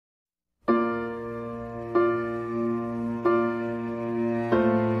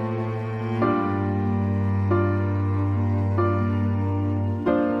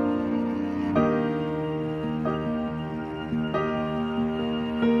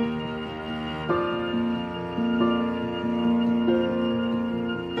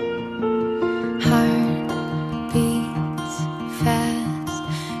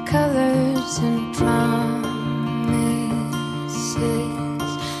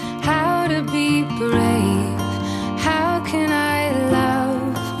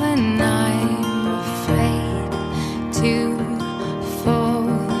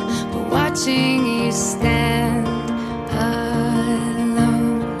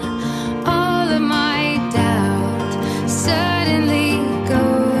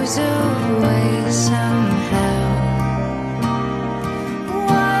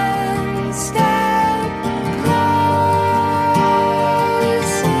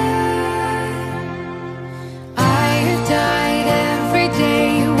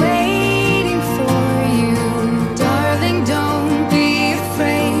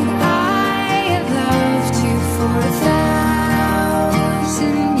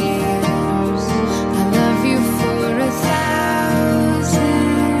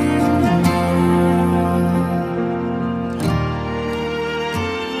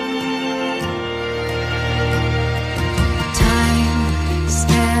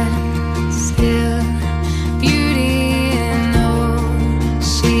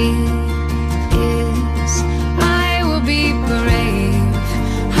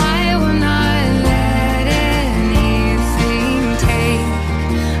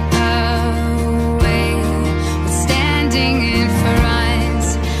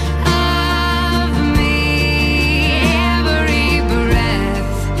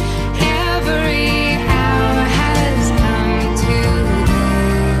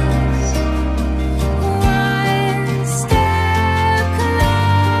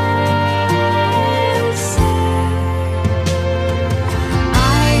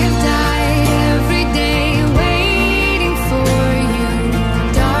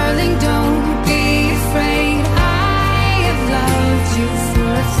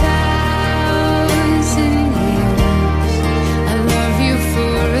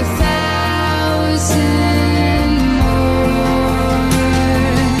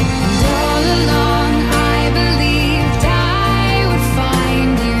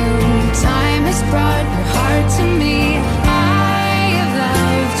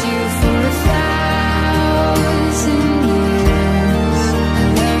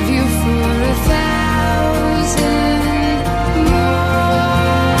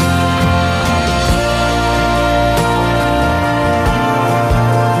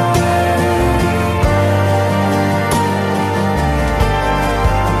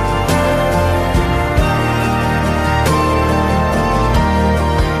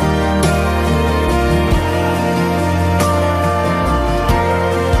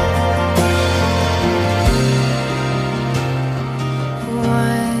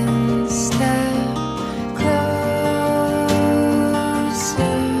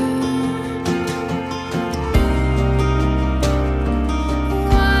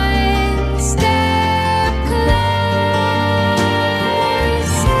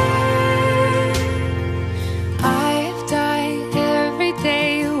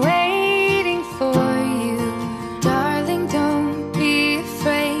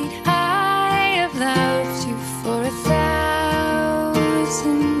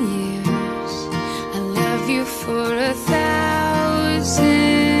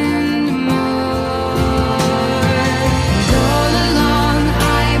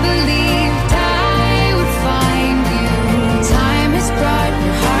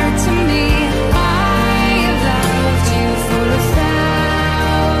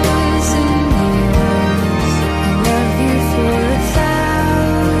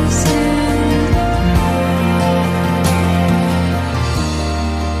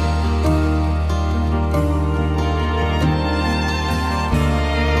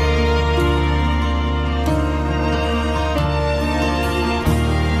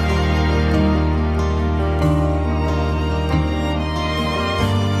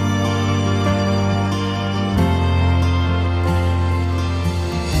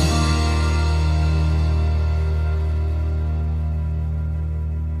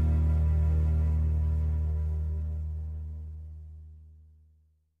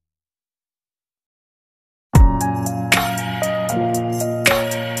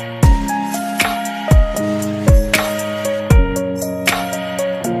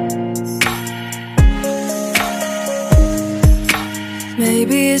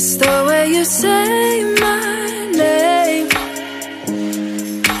it's the way you say my name.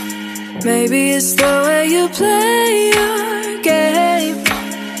 Maybe it's the way you play your game.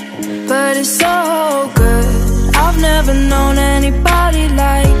 But it's so good. I've never known anybody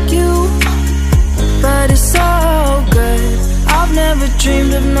like you. But it's so good. I've never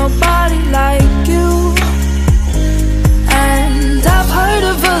dreamed of nobody like you. And I've heard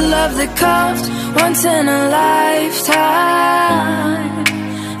of a love that comes once in a lifetime.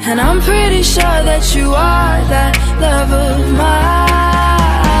 And I'm pretty sure that you are that love of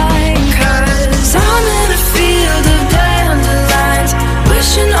mine. 'Cause I'm in a field of dandelions,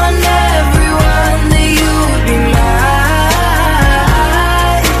 wishing on everyone that you would be mine,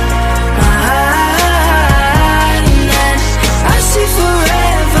 mine. And I see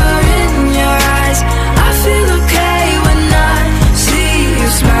forever in your eyes. I feel okay when I see you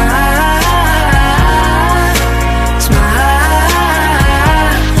smile, smile.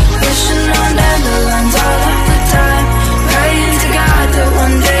 Wishing on dandelions all of the time, praying to God that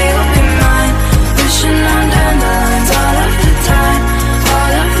one day you'll be mine. Wishing on dandelions all of the time,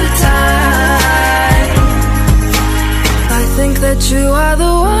 all of the time. I think that you are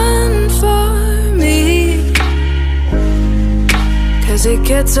the one for me, 'cause it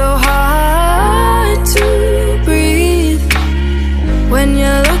gets so hard to breathe when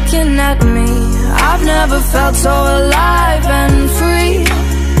you're looking at me. I've never felt so alive and free.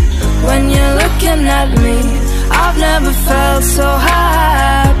 When you're looking at me, I've never felt so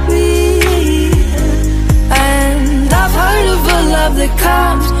happy. And I've heard of a love that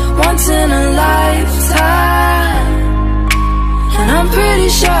comes once in a lifetime. And I'm pretty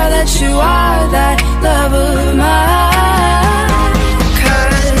sure that you are that love of mine.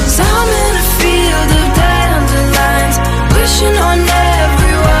 'Cause I'm in a field of dandelions, wishing on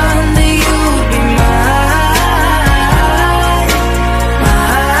everyone that you would be mine,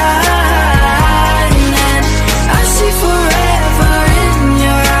 mine. And I see forever in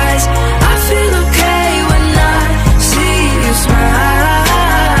your eyes. I feel okay when I see you smile,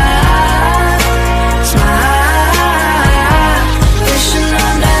 smile. Wishing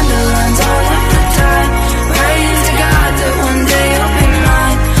on dandelions all of the time, praying to God that one day you'll be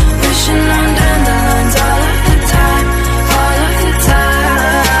mine. Wishing on dandelions all of the time, all of the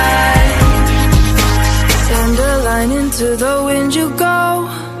time. Dandelion, into the wind you go.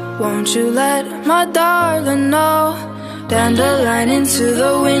 Won't you let my darling know? Dandelion, into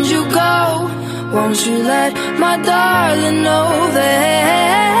the wind you go. Won't you let my darling know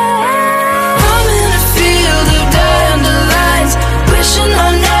that I'm in a field of dandelions, wishing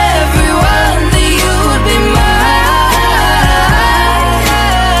on everyone that you would be mine.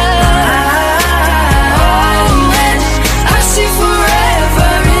 And I see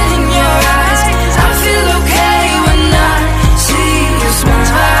forever in your eyes. I feel okay when I see you smile,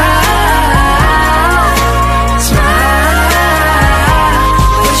 smile.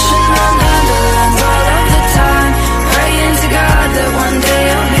 Wishing on dandelions all of the time, praying to God that one day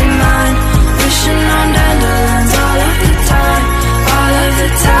you'll be mine. Wishing on dandelions all of the time, all of the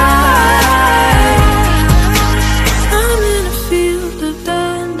time. I'm in a field of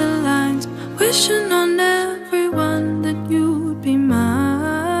dandelions, wishing on everyone that you would be mine,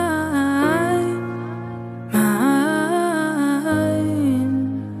 mine.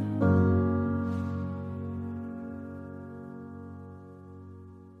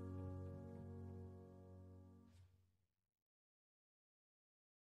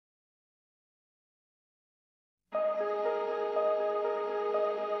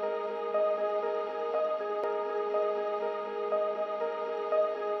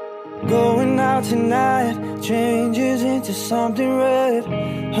 Going out tonight changes into something red.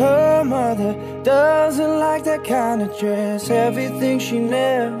 Her mother doesn't like that kind of dress. Everything she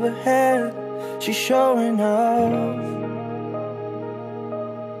never had, she's showing off.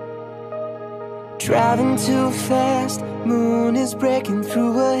 Driving too fast, moon is breaking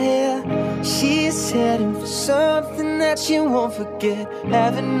through her hair. She's heading for something that she won't forget.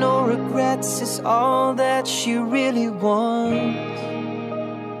 Having no regrets is all that she really wants.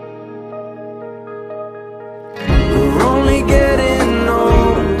 We're only getting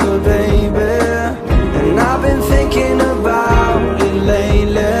older, baby, and I've been thinking about it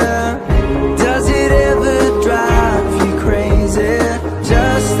lately. Does it ever drive you crazy?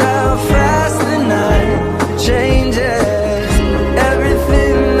 Just how fast the night changes.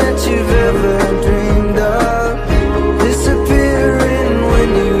 Everything that you've ever dreamed of disappearing when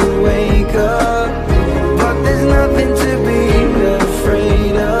you wake up. But there's nothing to be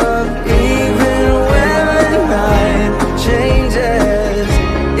afraid of. Even when the night changes,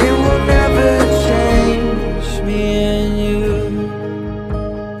 it will never change me and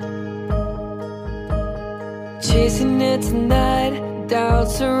chasing it tonight.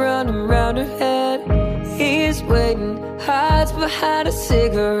 Doubts are running round her head. He's waiting, hides behind a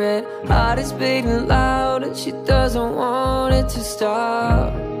cigarette. Heart is beating loud and she doesn't want it to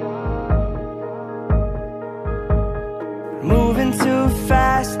stop. Moving too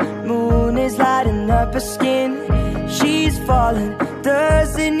fast, moon is lighting up her skin. She's falling,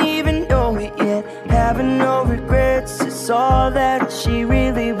 doesn't even know it yet. Having no regrets, it's all that she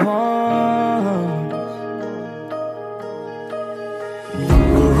really wants.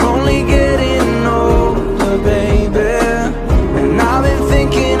 We're only getting older, baby, and I've been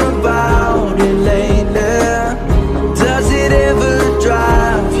thinking about it lately. Does it ever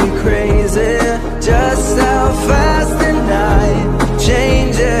drive you crazy? Just how fast the night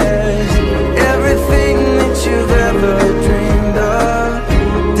changes. Everything that you've ever dreamed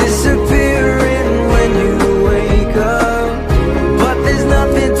of disappearing when you wake up. But there's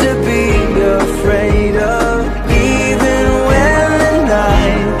nothing to be afraid of. Even when the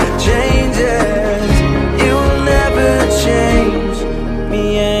night changes, it will never change me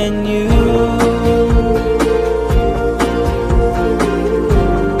and you.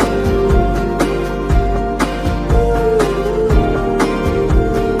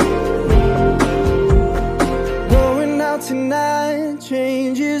 Going out tonight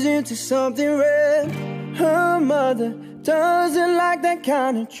changes into something red. Her mother doesn't like that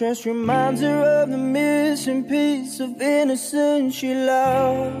kind of dress. Reminds her of the missing piece of innocence she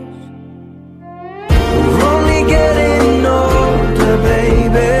lost. We're only getting older,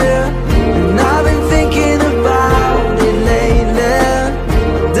 baby, and I've been thinking about it lately.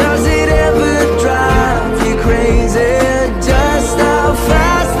 Does it ever drive you crazy? Just how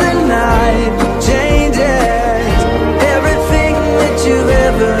fast the night changes. Everything that you've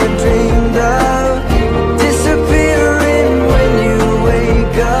ever dreamed of disappearing when you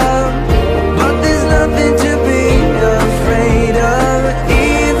wake up. But there's nothing to be afraid of.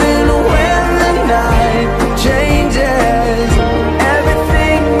 Even when the night changes,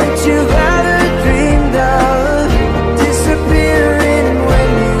 everything that you've ever dreamed of disappearing when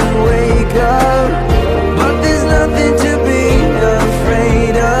you wake up. But there's nothing to be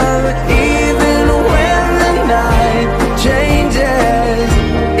afraid of. Even when the night changes,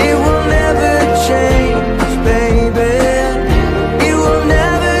 it will never change, baby. It will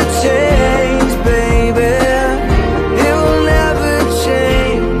never change, baby. It will never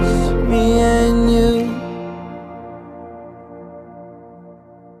change me and you.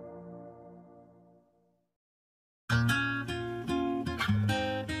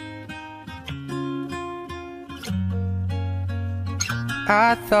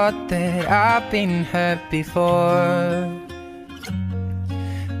 I thought that I've been hurt before,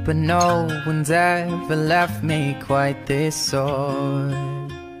 but no one's ever left me quite this sore.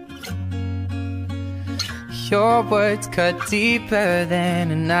 Your words cut deeper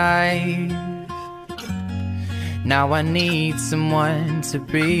than a knife. Now I need someone to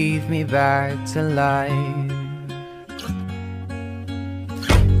breathe me back to life.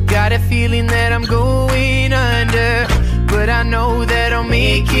 Got a feeling that I'm going under, but I know that I'll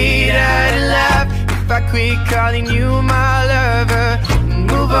make it out alive if I quit calling you my lover and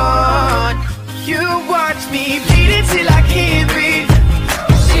move on. You watch me bleed till I can't breathe,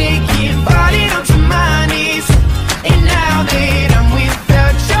 shaking, falling onto my knees. And now that I'm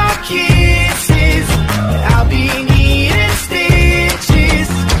without your kisses, I'll be needing stitches,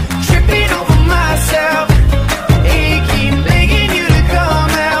 tripping over myself, aching, begging you to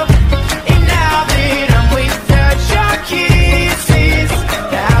come out. And now that I'm without your kisses,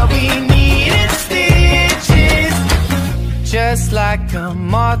 I'll be needing stitches. Just like a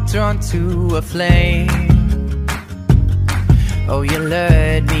moth drawn to a flame. Oh, you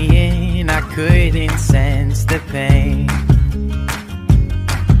lured me in, I couldn't sense the pain.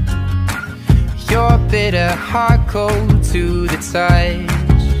 Your bitter heart cold to the touch.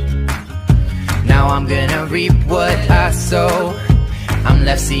 Now I'm gonna reap what I sow. I'm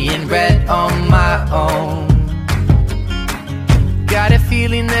left seeing red on my own. Got a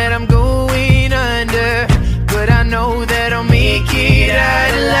feeling that I'm going under, but I know that I'll make it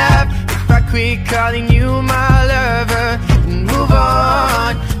out alive if I quit calling you my lover and move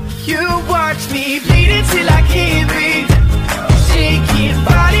on. You watch me bleed until I can't breathe, shaking,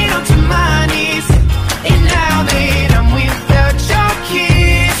 falling onto my knees. And now that I'm without your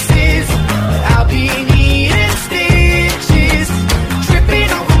kisses, I'll be needing stitches,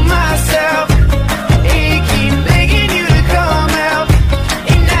 tripping over myself, aching, begging you to come out.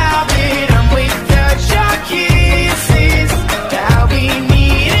 And now that I'm without your kisses, I'll be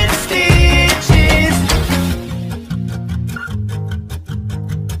needing stitches.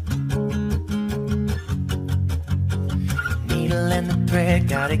 Needle in the thread,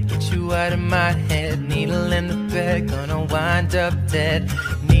 gotta get you out of my head. Needle in the thread, gonna wind up dead.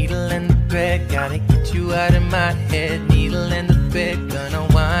 Needle in the thread, gotta get you out of my head. Needle in the thread, gonna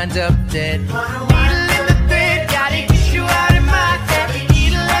wind up dead. Needle in the thread, gotta get you out of my head.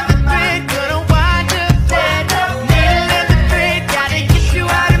 Needle in the thread, gonna wind up dead. Needle in the thread, gotta get you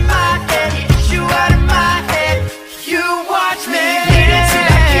out of my head. Get you out of my head. You watch me bleed until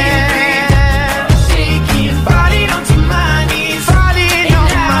I can't breathe. Shaking your body onto my knees. Body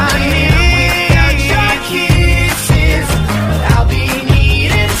on my knees. Without your kisses, but I'll be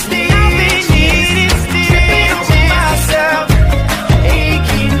needing stitches. Tripping over myself,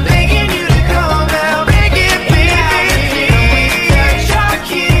 aching, begging you to come out. Begging, baby, without your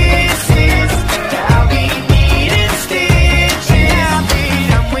kisses, I'll be needing stitches.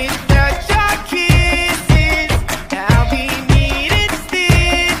 I'm without your kisses, I'll be needing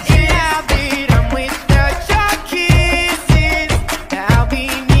stitches. I'm without your kisses, I'll be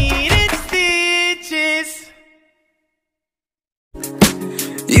needing stitches.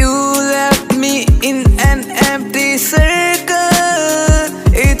 You left me in an empty circle.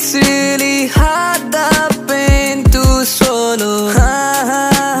 It's really hard, the pain to swallow.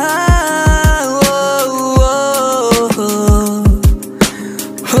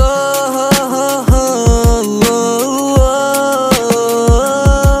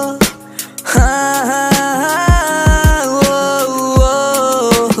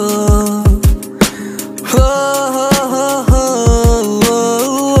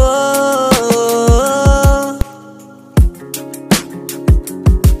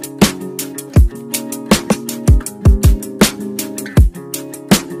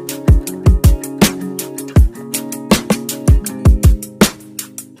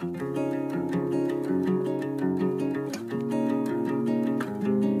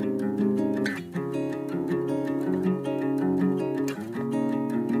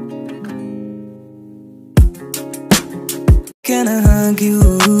 Can I hug you?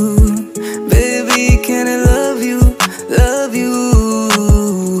 Baby, can I love you? Love you.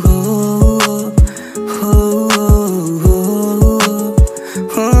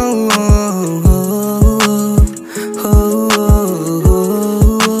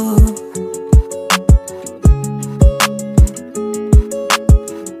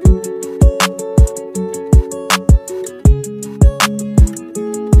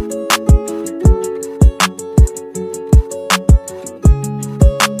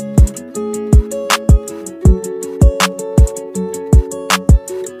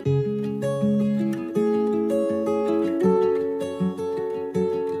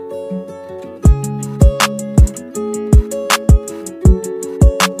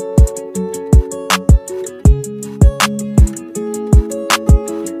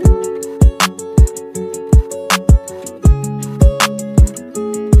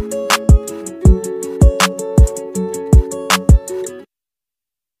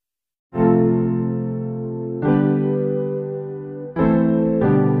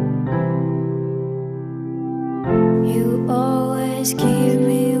 You always keep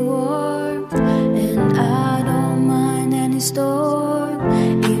me warm, and I don't mind any storm.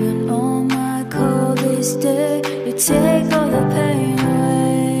 Even on my coldest day, you take all the pain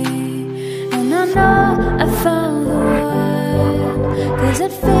away. And I know I found the one, 'cause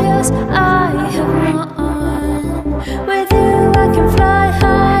it feels